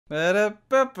Hey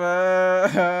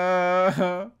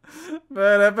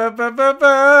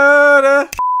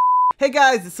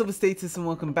guys, it's Silver Status and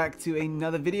welcome back to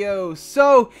another video.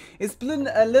 So, it's been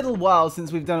a little while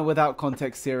since we've done a Without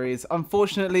Context series.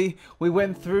 Unfortunately, we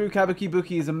went through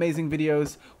Kabukibuki's amazing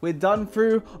videos. We're done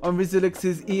through on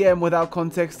Rizulix's EM Without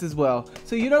Context as well.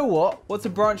 So you know what? What's a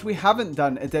branch we haven't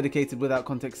done a dedicated Without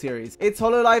Context series? It's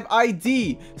Hololive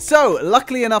ID. So,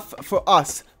 luckily enough for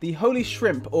us, the Holy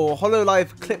Shrimp or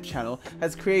Hololive Clip channel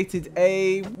has created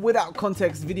a Without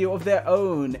Context video of their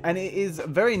own, and it is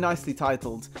very nicely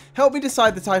titled. Help me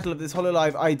decide the title of this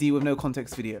Hololive ID with no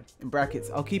context video. In brackets,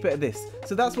 I'll keep it at this.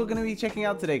 So that's what we're going to be checking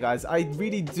out today, guys. I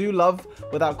really do love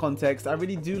Without Context. I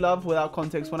really do love Without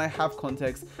Context when I have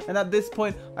context. And at this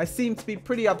point, I seem to be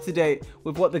pretty up to date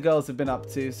with what the girls have been up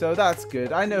to. So that's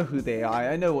good. I know who they are.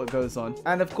 I know what goes on.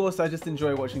 And of course, I just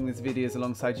enjoy watching these videos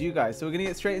alongside you guys. So we're going to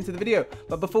get straight into the video.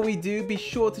 But before we do, be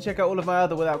sure to check out all of my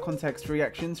other Without Context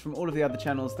reactions from all of the other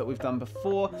channels that we've done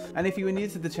before. And if you are new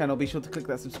to the channel, be sure to click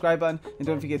that subscribe button. And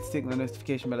don't forget to tick the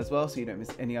notification bell as well so you don't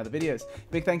miss any other videos.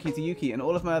 Big thank you to Yuki and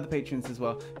all of my other patrons as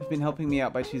well who've been helping me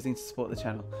out by choosing to support the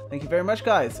channel. Thank you very much,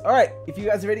 guys. Alright, if you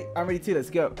guys are ready, I'm ready too.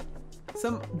 Let's go.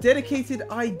 Some dedicated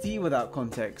ID Without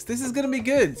Context. This is going to be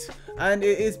good. And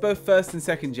it is both first and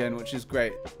second gen, which is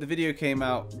great. The video came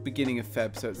out beginning of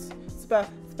Feb, so it's about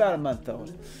a month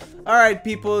old. Alright,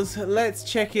 peoples, let's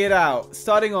check it out.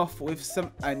 Starting off with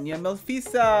some Anya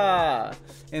Melfisa.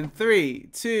 In 3,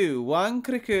 2, 1,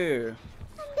 Kriku.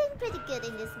 I'm doing pretty good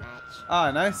in this match.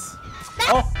 Ah, nice.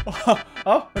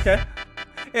 Oh, okay.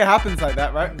 It happens like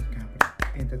that, right?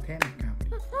 Entertainment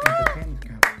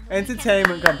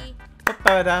company.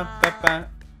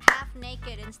 Half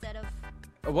naked instead of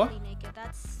what? fully naked.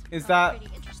 That's Is that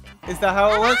pretty interesting. Is that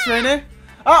how it works, Rainer?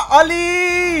 Ah,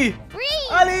 Ali!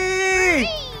 Ali!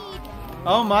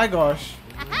 Oh my gosh.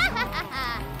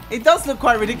 It does look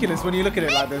quite ridiculous when you look at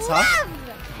it like this, huh?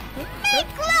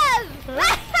 Make love!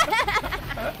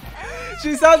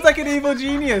 She sounds like an evil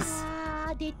genius.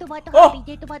 Oh,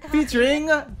 Featuring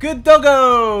Good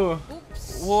Doggo.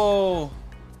 Oops. Whoa.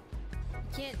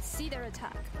 Can't see their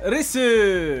attack.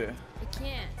 Risu. I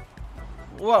can't.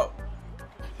 Whoa.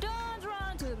 Don't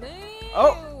run to me.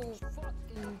 Oh. You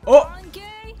fucking Oh. donkey.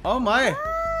 Oh my.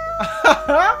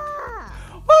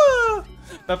 Woo.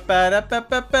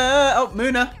 Oh,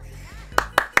 MOONA.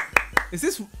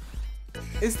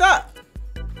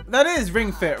 That is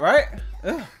Ring Fit, right?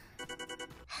 Ugh.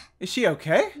 Is she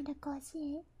okay?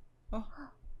 Oh.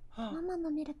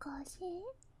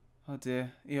 Oh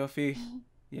dear, IOFI.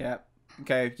 Yeah.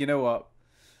 Okay, you know what?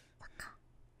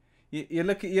 You're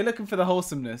looking for the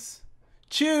wholesomeness.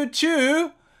 Choo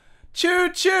choo, choo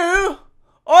choo,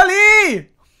 Ollie.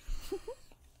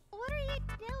 what are you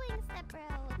doing,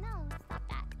 Stepbro? No, stop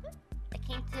that. I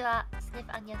came to sniff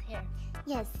Anya's hair.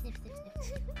 Yes, sniff, sniff,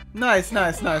 sniff. Nice.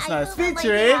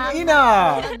 Featuring I'll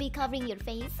Ina. be covering your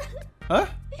face. Huh?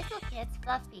 It's okay, it's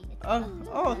fluffy. It's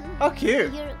Oh, how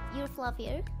cute. You're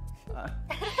fluffier.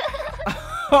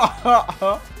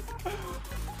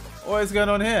 What is going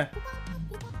on here?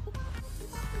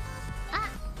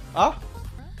 Ah?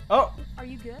 Oh. Are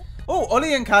you good? Oh,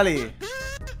 Ollie and Kali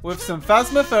with some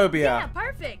Phasmophobia Yeah,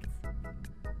 perfect.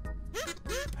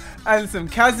 and some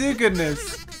Kazu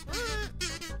goodness.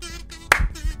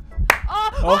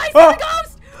 Oh, I see the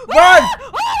ghost! Run!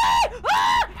 Ollie!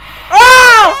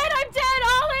 Ah! I'm dead,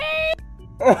 Ollie!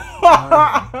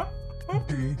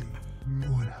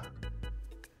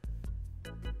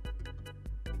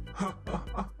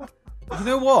 You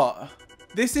know what?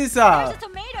 This is There's a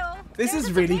tomato. This There's is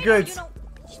a really tomato, good. You know,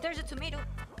 there's a tomato.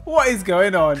 What is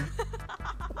going on?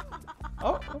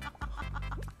 Oh.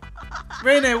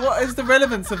 Rene, what is the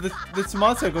relevance of the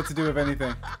tomato got to do with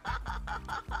anything?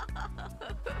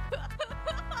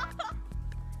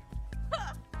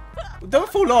 Don't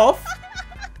fall off.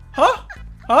 Huh?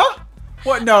 Huh?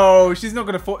 What? No, she's not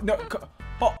gonna fall. No.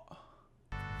 Oh.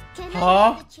 Can Huh?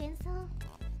 I use the chainsaw?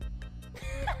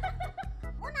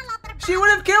 She would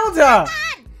have killed her.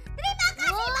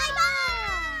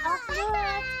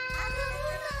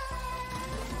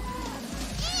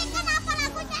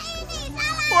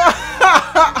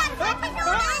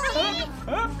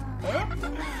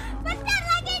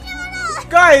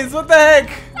 Guys, what the heck?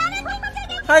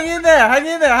 Hang in there, hang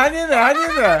in there, hang in there, hang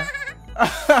in there.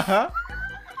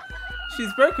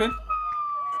 She's broken.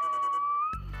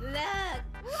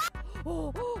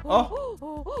 Oh.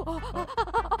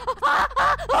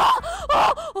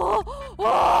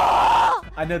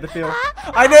 I know the feel.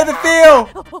 I know the feel.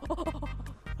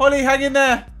 Holly, hang in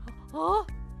there.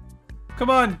 Come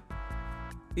on.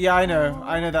 Yeah, I know.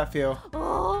 I know that feel.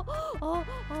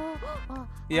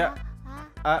 Yeah.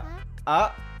 Yeah.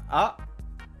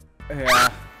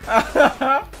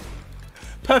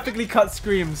 Perfectly cut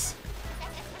screams.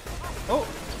 Oh.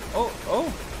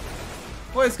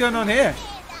 What is going on here?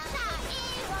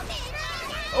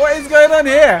 What is going on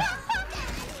here?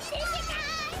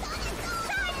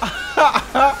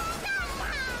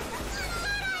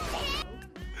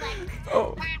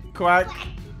 Oh, quack.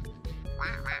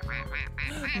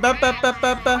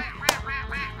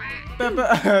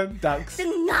 Ducks.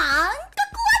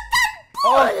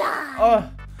 Oh,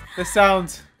 the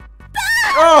sound.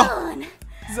 Oh,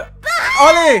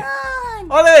 Ollie!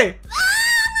 Ollie!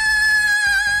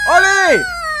 Ollie!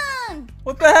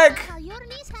 What the heck? Your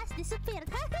niece has disappeared.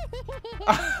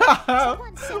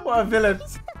 What a villain.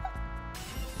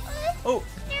 Oh.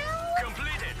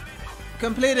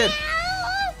 Completed.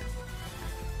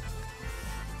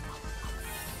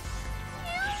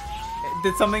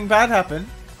 Did something bad happen?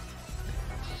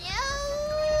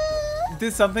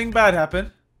 Did something bad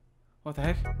happen? What the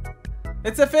heck?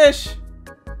 It's a fish!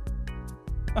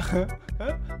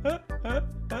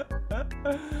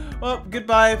 Well,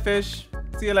 goodbye, fish.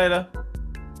 See you later.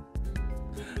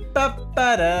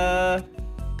 Ba-ba-da.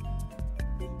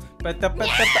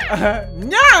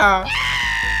 Nya!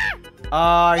 Oh,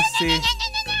 I see.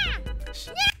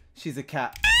 She's a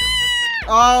cat.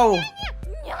 Oh!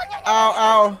 Ow,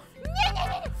 ow.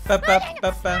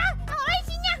 Ba-ba-ba-ba.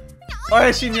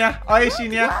 Oishinya,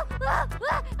 Oishinya.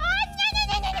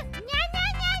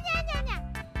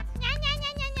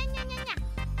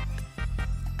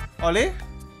 Ollie?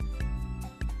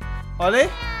 Ollie?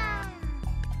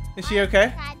 Is she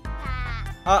okay?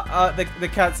 The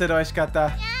cat said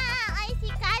oishikatta.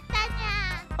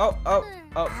 Oh,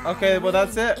 okay, well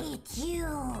that's it. Eat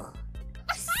you.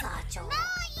 Such a... No,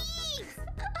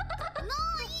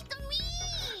 eat me.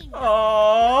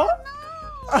 Oh.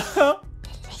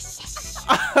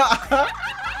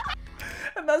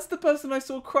 And that's the person I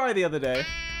saw cry the other day.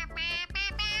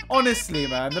 Honestly,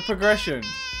 man, the progression.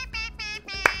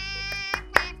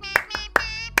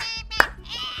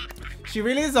 She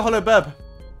really is a hollow bub.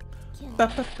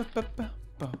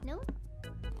 No.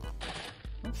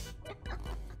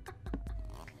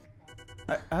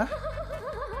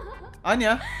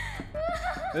 Anya?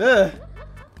 Ugh.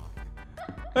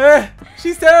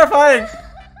 She's terrifying!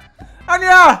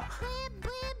 Anya!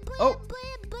 Oh.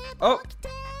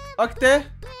 Octe?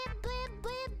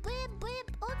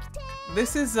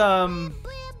 This is, a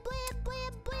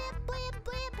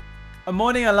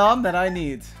morning alarm that I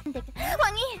need.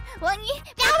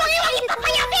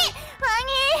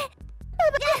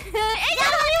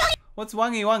 What's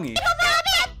wangi wangi?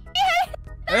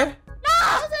 Eh?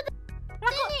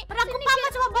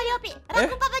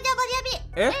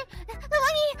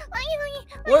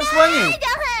 What's wangi?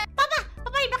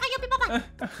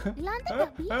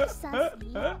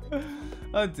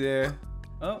 Oh dear.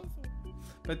 Oh.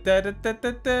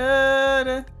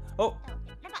 Oh.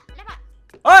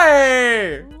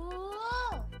 Hey!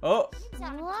 Oh.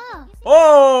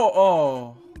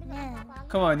 Oh.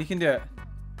 Come on, you can do it.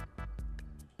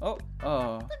 Oh.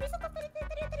 Oh.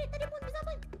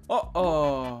 Oh.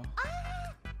 Oh.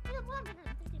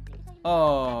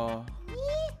 Oh.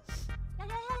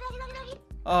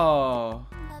 Oh.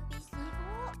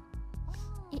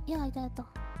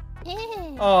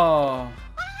 Yay! Oh.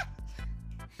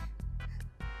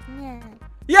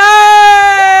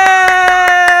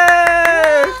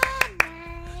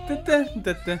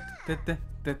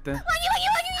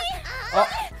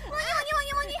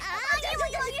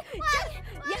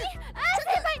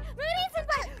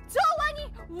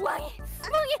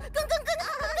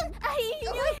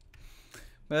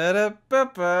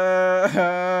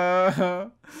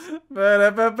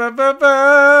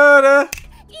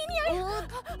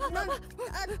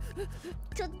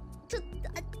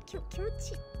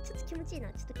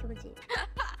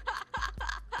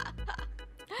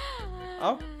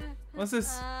 Oh, what's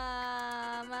this?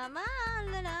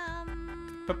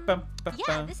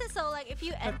 Yeah, this is so like if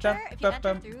you enter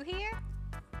through here,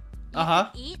 you can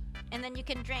eat and then you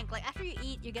can drink. Like after you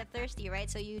eat, you get thirsty, right?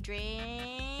 So you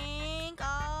drink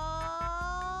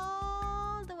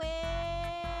all the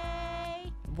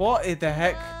way. What in the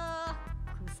heck?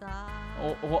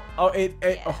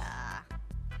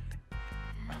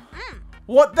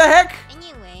 What the heck?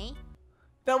 Anyway,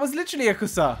 that was literally a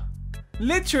kusa.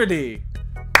 Literally.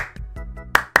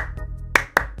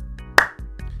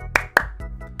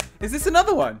 Is this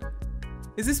another one?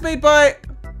 Is this made by...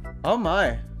 Oh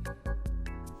my.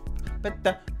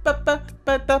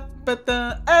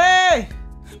 Hey!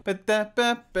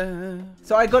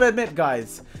 So I gotta admit,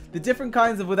 guys, the different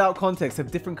kinds of without context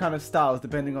have different kind of styles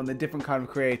depending on the different kind of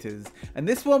creators. And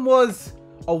this one was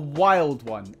a wild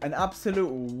one, an absolute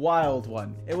wild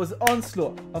one. It was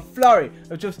onslaught, a flurry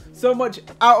of just so much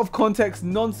out of context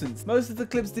nonsense. Most of the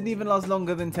clips didn't even last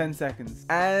longer than 10 seconds,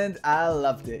 and I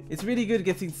loved it. It's really good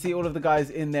getting to see all of the guys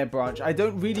in their branch. I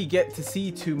don't really get to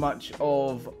see too much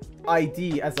of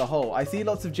ID as a whole. I see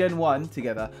lots of Gen 1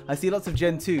 together. I see lots of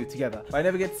Gen 2 together. But I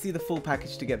never get to see the full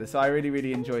package together. So I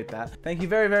really enjoyed that. Thank you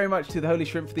very much to the Holy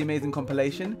Shrimp for the amazing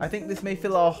compilation. I think this may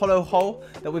fill our hollow hole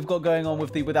that we've got going on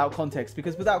with the Without Context,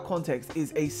 because Without Context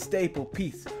is a staple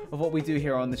piece of what we do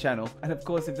here on the channel. And of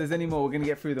course, if there's any more, we're going to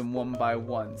get through them one by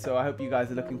one. So I hope you guys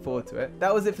are looking forward to it.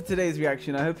 That was it for today's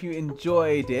reaction. I hope you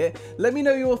enjoyed it. Let me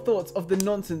know your thoughts of the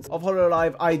nonsense of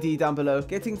Hololive ID down below.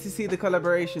 Getting to see the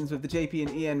collaborations with the JP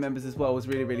and EN members as well was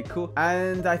really cool.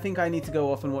 And I think I need to go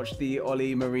off and watch the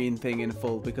Ollie Marine thing in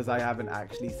full, because I haven't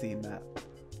actually seen that.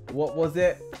 What was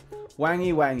it?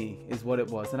 Wangy is what it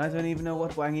was, and I don't even know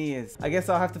what Wangy is. I guess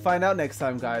I'll have to find out next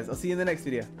time, guys. I'll see you in the next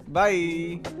video.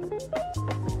 Bye!